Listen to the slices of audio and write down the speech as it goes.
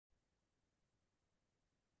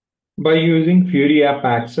By using Fiori app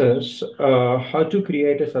access, how to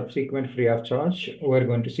create a subsequent free of charge, we're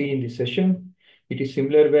going to see in this session. It is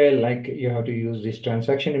similar way like you have to use this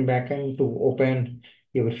transaction in backend to open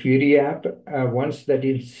your Fiori app. Once that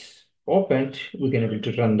is opened, we can able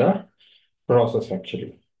to run the process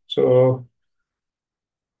actually. So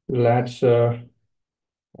let's try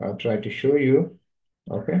to show you.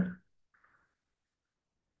 Okay.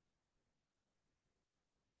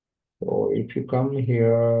 So if you come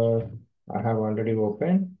here, I have already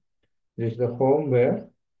opened. This is the home where,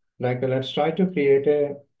 like, let's try to create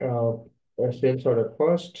a sales order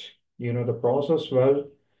first. You know the process well.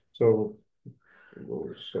 So,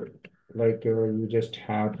 so like you just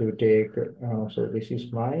have to take. So this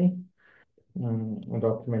is my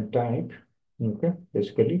document type. Okay,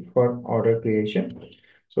 basically for order creation.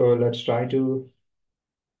 So let's try to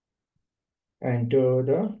enter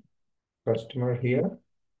the customer here.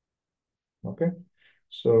 Okay.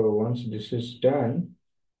 So once this is done,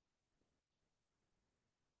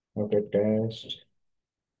 okay, test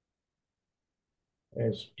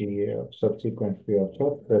SDF subsequent field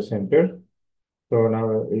of press enter. So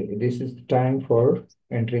now this is the time for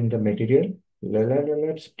entering the material.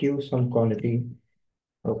 Let's give some quantity.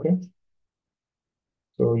 Okay.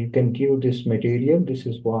 So you can give this material. This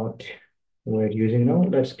is what we're using now.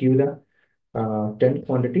 Let's give the 10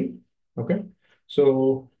 quantity. Okay.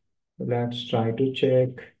 So let's try to check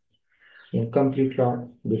incomplete lot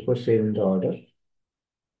before saving the order.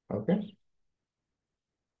 Okay.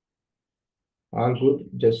 All good.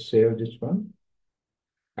 Just save this one.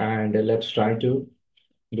 And let's try to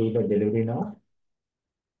do the delivery now.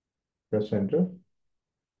 Press enter.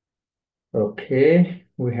 Okay,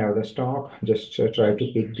 we have the stock. Just try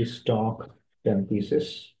to pick this stock 10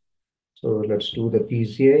 pieces. So let's do the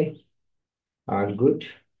PCA. All good.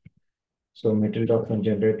 So material document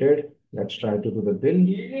generated. Let's try to do the bill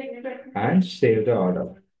and save the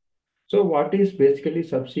order. So what is basically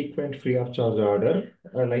subsequent free of charge order?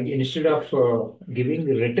 Like instead of giving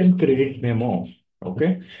written credit memo,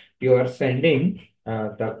 okay, you are sending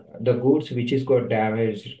the goods which is got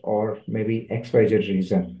damaged or maybe XYZ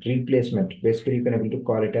reason, replacement. Basically, you can able to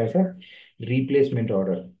call it as a replacement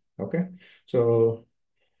order. Okay. So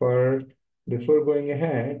for before going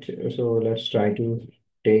ahead, so let's try to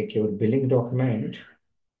take your billing document.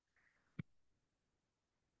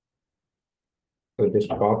 So just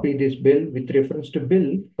copy this bill with reference to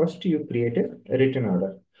bill. First, you create a written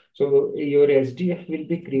order. So your SDF will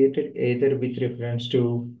be created either with reference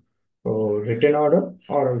to written order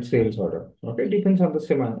or sales order. Okay, depends on the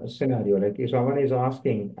scenario. Like if someone is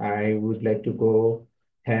asking, I would like to go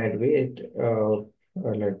ahead with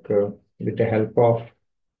with the help of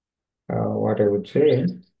what I would say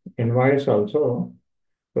invoice also.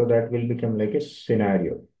 So that will become like a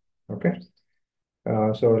scenario. Okay.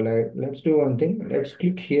 So let's do one thing. Let's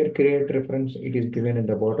click here, create reference. It is given in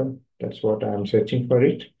the bottom. That's what I'm searching for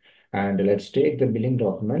it. And let's take the billing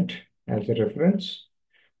document as a reference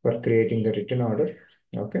for creating the written order.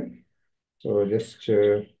 Okay. So just,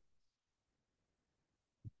 okay.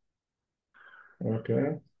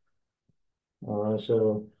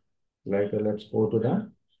 So let's go to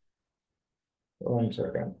the, one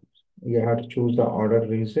second. You have to choose the order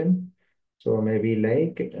reason. So maybe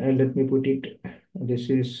like, let me put it, this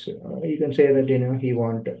is, you can say that, he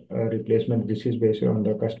want a replacement. This is based on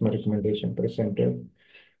the customer recommendation presented.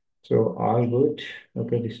 So all good.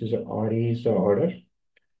 Okay, this is already is the order.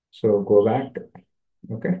 So go back.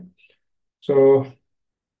 Okay. So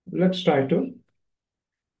let's try to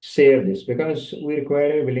save this because we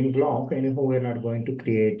require a billing block. Anyhow, we're not going to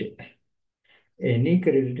create any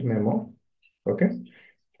credit memo. Okay,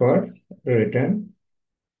 for return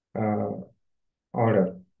uh,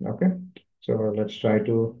 order. Okay. So let's try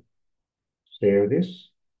to save this.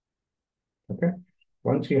 Okay.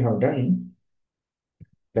 Once you have done,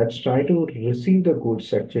 let's try to receive the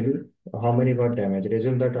goods actually. How many got damaged?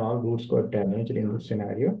 Assume that all goods got damaged in this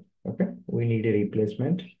scenario. Okay. We need a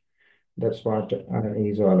replacement. That's what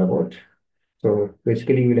is all about. So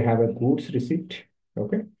basically you will have a goods receipt.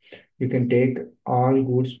 Okay. You can take all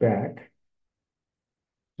goods back.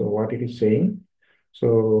 So what it is saying.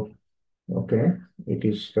 So, okay. It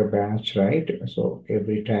is the batch, right? So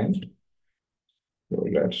every time. So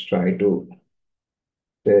let's try to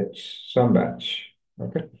fetch some batch.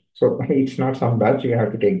 Okay. So it's not some batch. You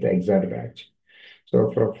have to take the exact batch.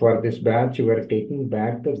 So for this batch, you are taking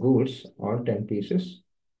back the goods, all 10 pieces.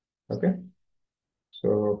 Okay.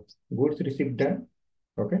 So goods received done.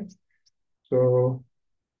 Okay. So,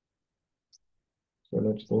 so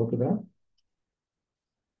let's go to the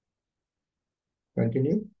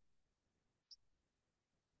continue.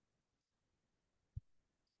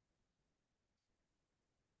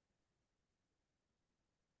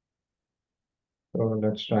 So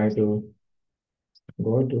let's try to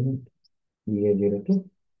go to VA02.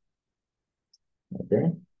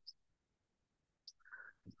 Okay.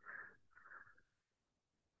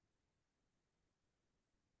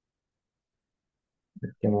 I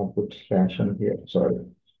cannot put slash on here. Sorry.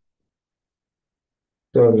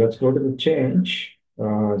 So let's go to the change.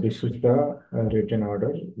 This is the written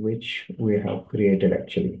order which we have created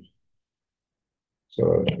actually.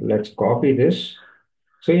 So let's copy this.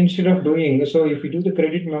 So instead of doing, so if you do the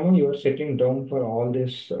credit memo, you are setting down for all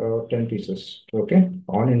this 10 pieces. Okay.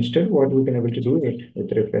 On instead, what we can able to do it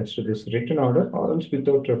with reference to this written order, or else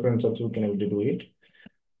without reference also we can able to do it.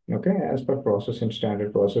 Okay. As per process and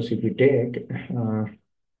standard process, if you take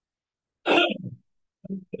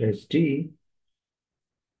SD,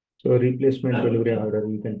 so replacement delivery order,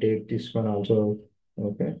 you can take this one also.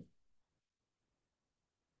 Okay.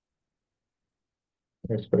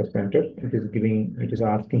 As presented, it is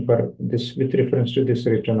asking for this with reference to this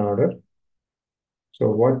written order. So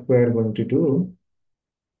what we're going to do,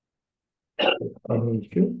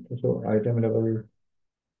 issue, so item level,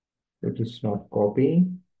 it is not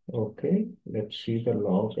copying. Okay, let's see the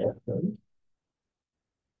log as well.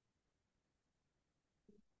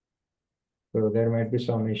 So there might be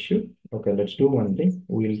some issue. Okay, let's do one thing.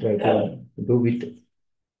 We'll try to do with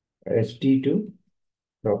SD2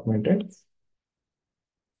 documented.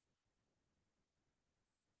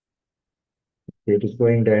 It is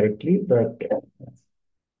going directly, but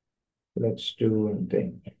let's do one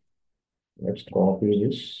thing. Let's copy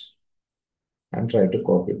this and try to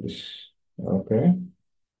copy this. Okay.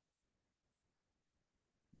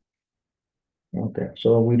 Okay,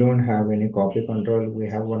 so we don't have any copy control. We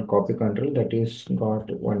have one copy control that is got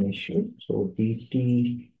one issue. So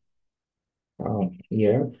VT,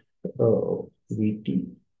 yeah,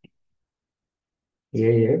 VT,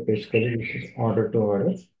 yeah, basically this is order to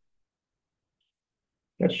order.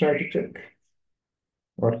 Let's try to check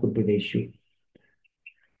what could be the issue.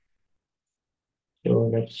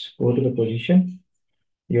 So let's go to the position.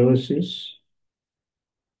 Yours is,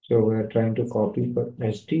 so we're trying to copy for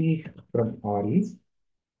SD from RE.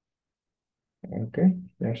 Okay,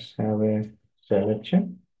 let's have a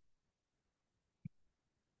selection.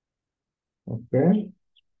 Okay,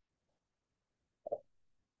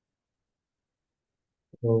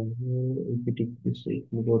 so if we take this, if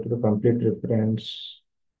we go to the complete reference.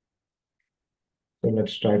 So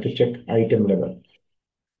let's try to check item level.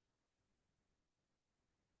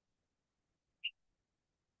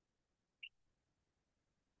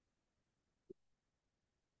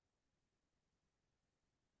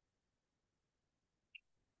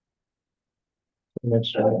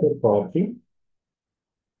 Let's try to copy.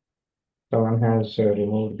 Someone has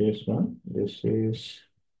removed this one. This is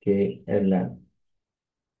KLM.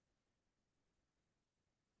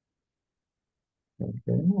 Okay,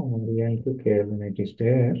 we are into KLM. It is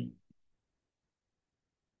there.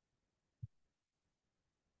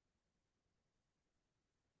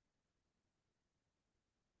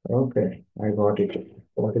 Okay, I got it.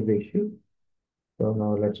 What is the issue? So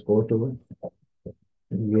now let's go to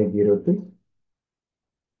VA02.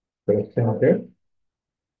 Press enter.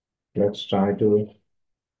 Let's try to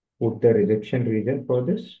put the rejection region for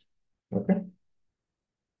this. Okay.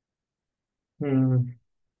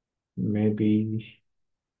 Maybe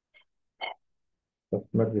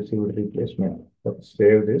customer received replacement. Let's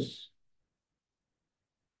save this.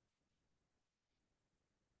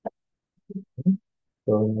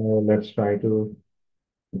 So let's try to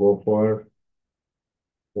go for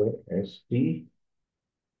SD,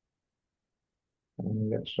 and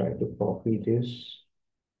let's try to copy this.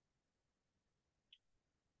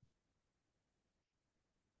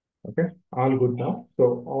 Okay, all good now.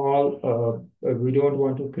 So all we don't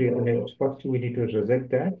want to create an error. First, we need to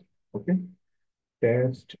reject that. Okay,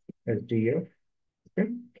 test SDF.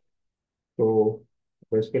 Okay, so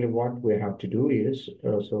basically what we have to do is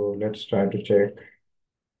so let's try to check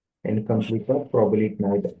incomplete. Probably it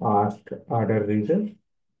might ask order reason.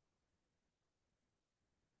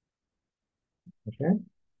 Okay,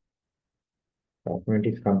 document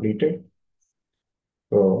is completed.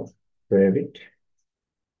 So save it.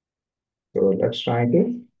 So let's try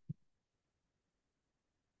to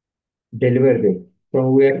deliver this. So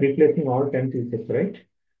we are replacing all 10 pieces, right?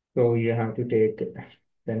 So you have to take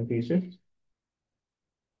 10 pieces.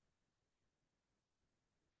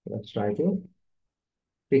 Let's try to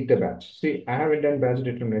pick the batch. See, I haven't done batch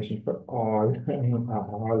determination for all,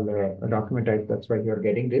 all document types. That's why you're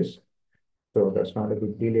getting this. So that's not a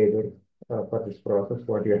big deal either for this process,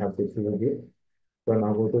 what you have to see here. So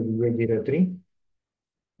now go to VA03.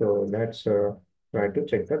 So let's try to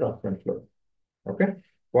check the document flow. Okay.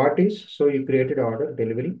 What is, so you created order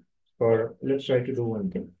delivery for, let's try to do one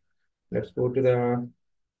thing. Let's go to the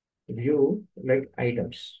view like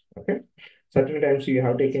items. Okay. Certain times you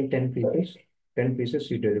have taken 10 pieces, 10 pieces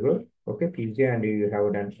you deliver. Okay, PG, and you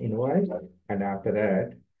have done invoice. And after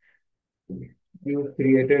that, you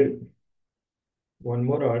created one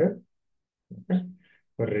more order, okay,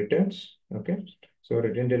 for returns. Okay. So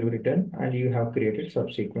return, delivery, return, and you have created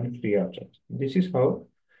subsequent free options. This is how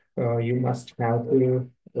you must have to,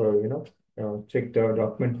 check the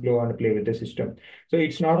document flow and play with the system. So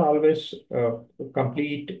it's not always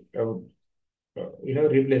complete,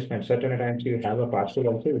 replacement. Certain times you have a parcel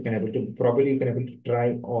also, you can able to, probably you can able to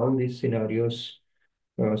try all these scenarios.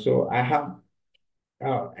 So I have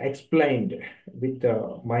explained with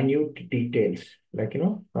minute details, like,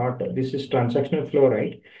 not, this is transactional flow,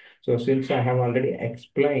 right? So since I have already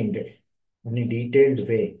explained in a detailed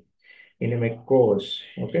way in my course,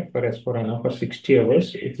 okay, for S4HANA for 60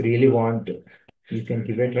 hours, if you really want, you can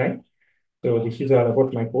give it a try. So this is all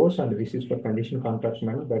about my course, and this is for condition contract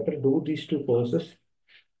management. Better do these two courses.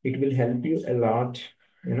 It will help you a lot,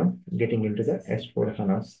 getting into the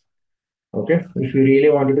S4HANA. Okay. If you really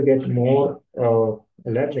wanted to get more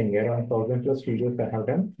learning, around 1,000 plus videos I have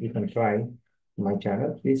done, you can try my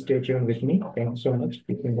channel. Please stay tuned with me. Thanks so much.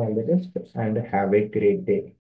 Keep in all the best and have a great day.